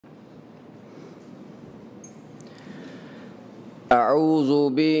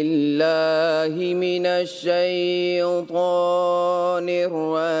أعوذ بالله من الشيطان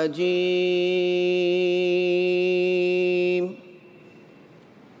الرجيم.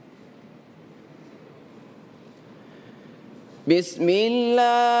 بسم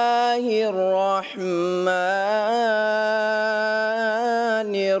الله الرحمن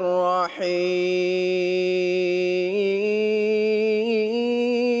الرحيم.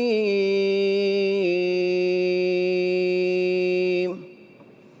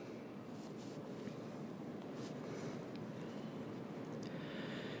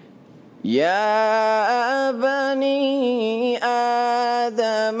 يا بني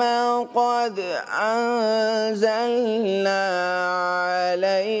آدم قد أنزلنا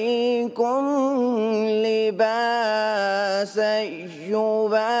عليكم لباسا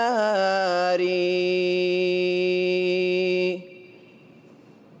يواري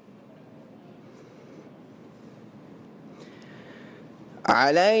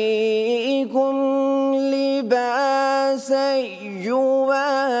عليكم لباسا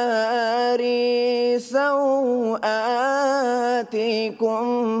يواري سوآتكم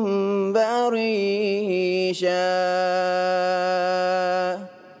بريشا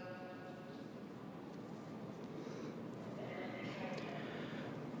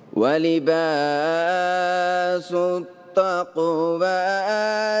ولباس التقوى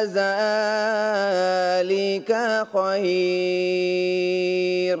ذلك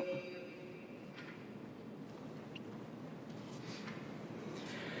خير.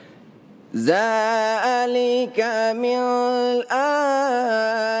 ذلك من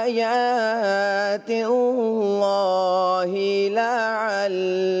آيات الله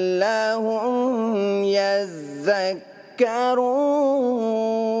لعلهم يذكرون.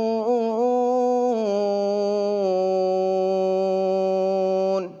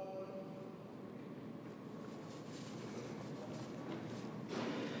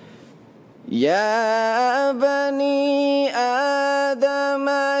 يا بني آدم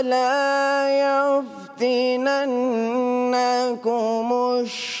لا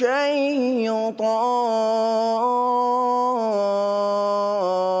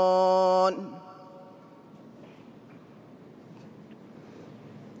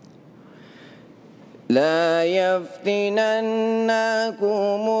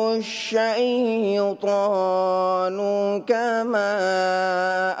يفتننكم الشيطان كما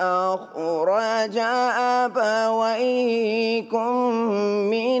أخرج أبويكم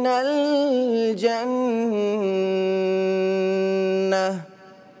من الجنة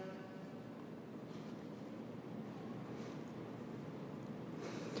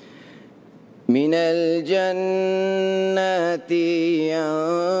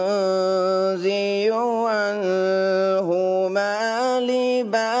ينزع عنهما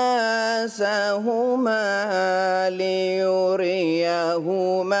لباسهما ليريهما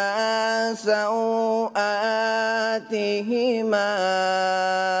سوآتهما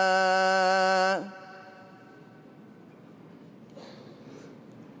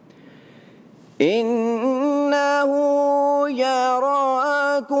إنه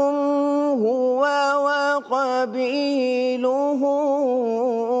يراكم هو وقبيله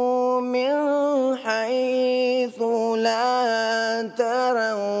من حيث لا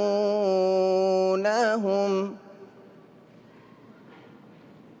ترونهم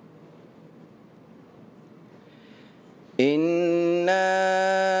إنا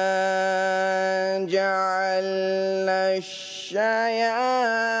جعلنا الشياطين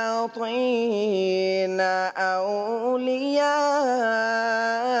أولياء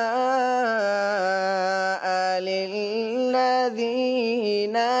للذين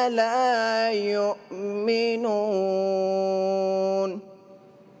لا يؤمنون.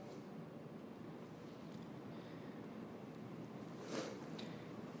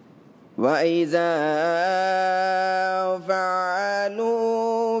 وإذا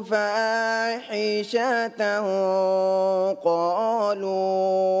فعلوا فاحشة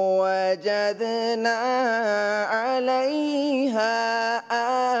قالوا وجدنا عليها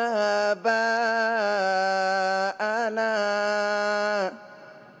آباءنا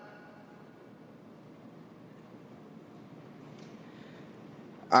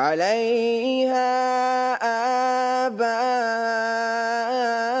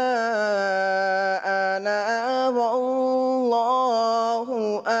والله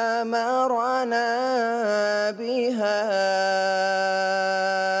أمرنا بها.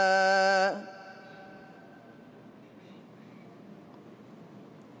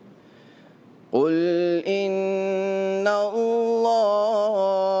 قل إن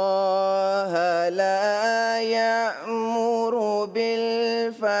الله لا يأمر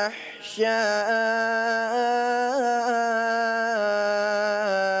بالفحشاء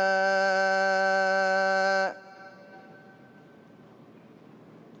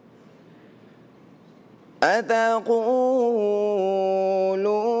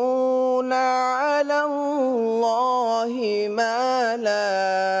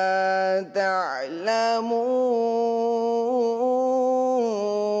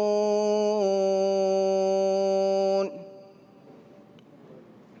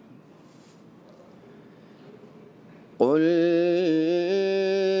قل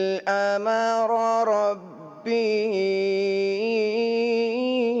أمر ربي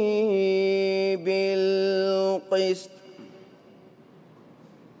بالقسط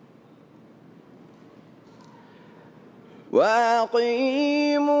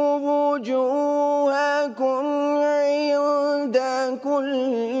وأقيموا وجوهكم عند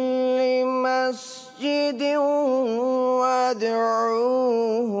كل مسجد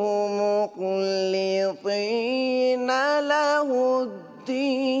وادعوه مخلصين له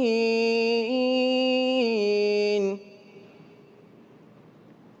الدين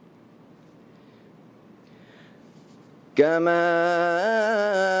كما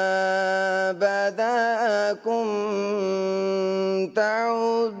بدأكم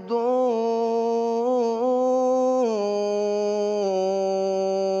تعودون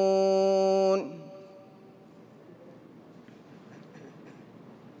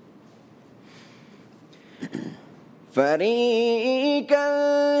فريقا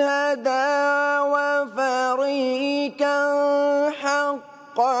هدى وفريقا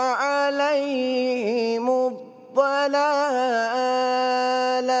حق عليهم الضلالة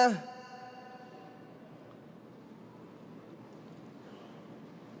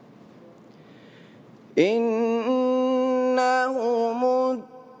إنهم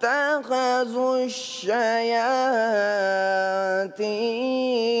اتخذوا الشياطين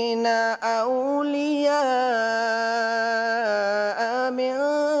أولياء من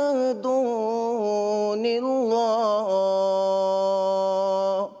دون الله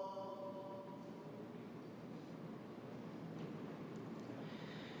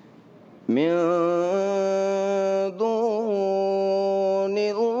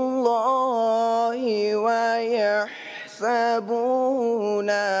ويحسبون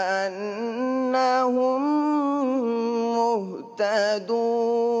أنهم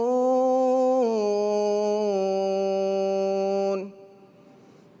مهتدون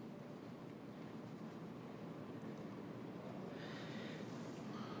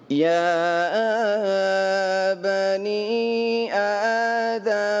يا بني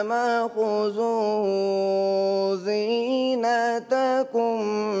آدم خذوا زينتكم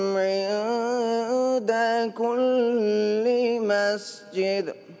عند كل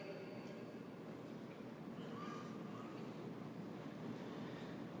مسجد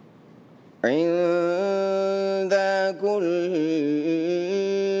عند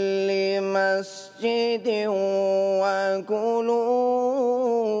كل مسجد وكلوا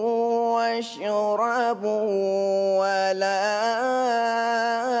واشربوا ولا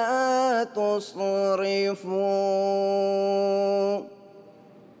تسرفوا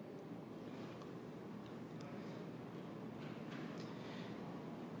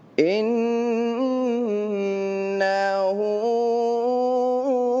إنه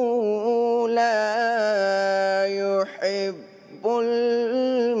لا يحب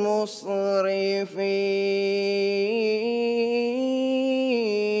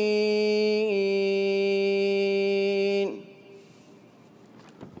المسرفين.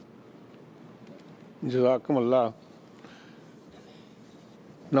 Jazakumullah.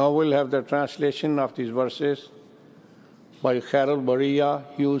 Now we'll have the translation of these verses by Khairul Bariya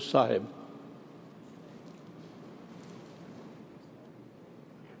Hughes Sahib.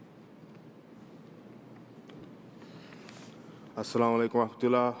 Assalamu alaikum wa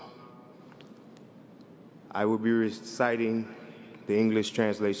rahmatullah. I will be reciting the English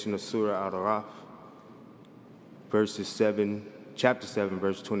translation of Surah Al-Araf, chapter 7,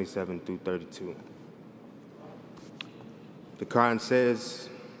 verse 27 through 32. The Quran says,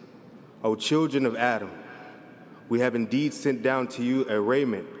 O children of Adam, we have indeed sent down to you a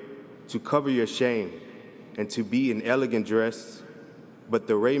raiment to cover your shame and to be an elegant dress, but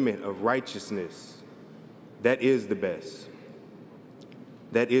the raiment of righteousness, that is the best.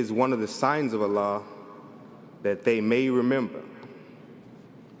 That is one of the signs of Allah, that they may remember.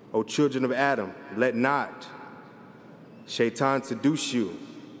 O children of Adam, let not Shaitan seduce you,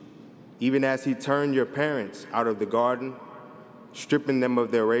 even as he turned your parents out of the garden, stripping them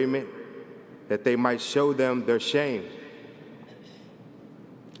of their raiment, that they might show them their shame.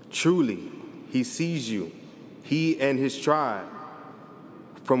 Truly, he sees you, he and his tribe,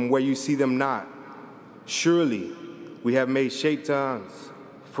 from where you see them not. Surely, we have made Shaitans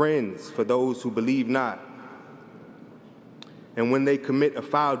friends for those who believe not. And when they commit a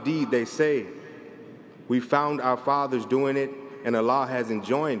foul deed, they say, we found our fathers doing it, and Allah has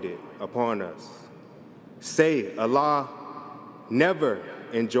enjoined it upon us. Say, Allah never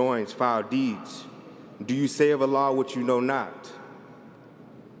enjoins foul deeds. Do you say of Allah what you know not?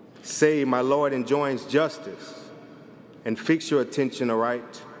 Say, my Lord enjoins justice, and fix your attention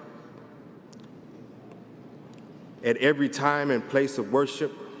aright. at every time and place of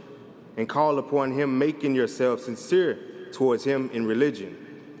worship, and call upon him, making yourselves sincere towards him in religion.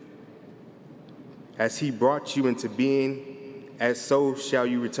 As he brought you into being, as so shall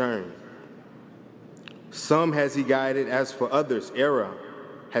you return. Some has he guided, as for others, error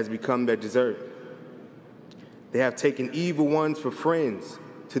has become their desert. They have taken evil ones for friends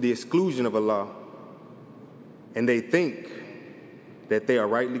to the exclusion of Allah, and they think that they are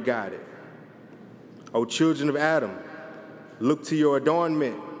rightly guided. O children of Adam, look to your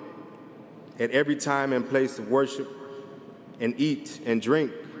adornment at every time and place of worship, and eat and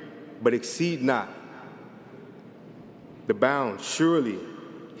drink, but exceed not the bounds. Surely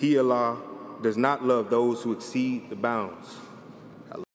he, Allah, does not love those who exceed the bounds.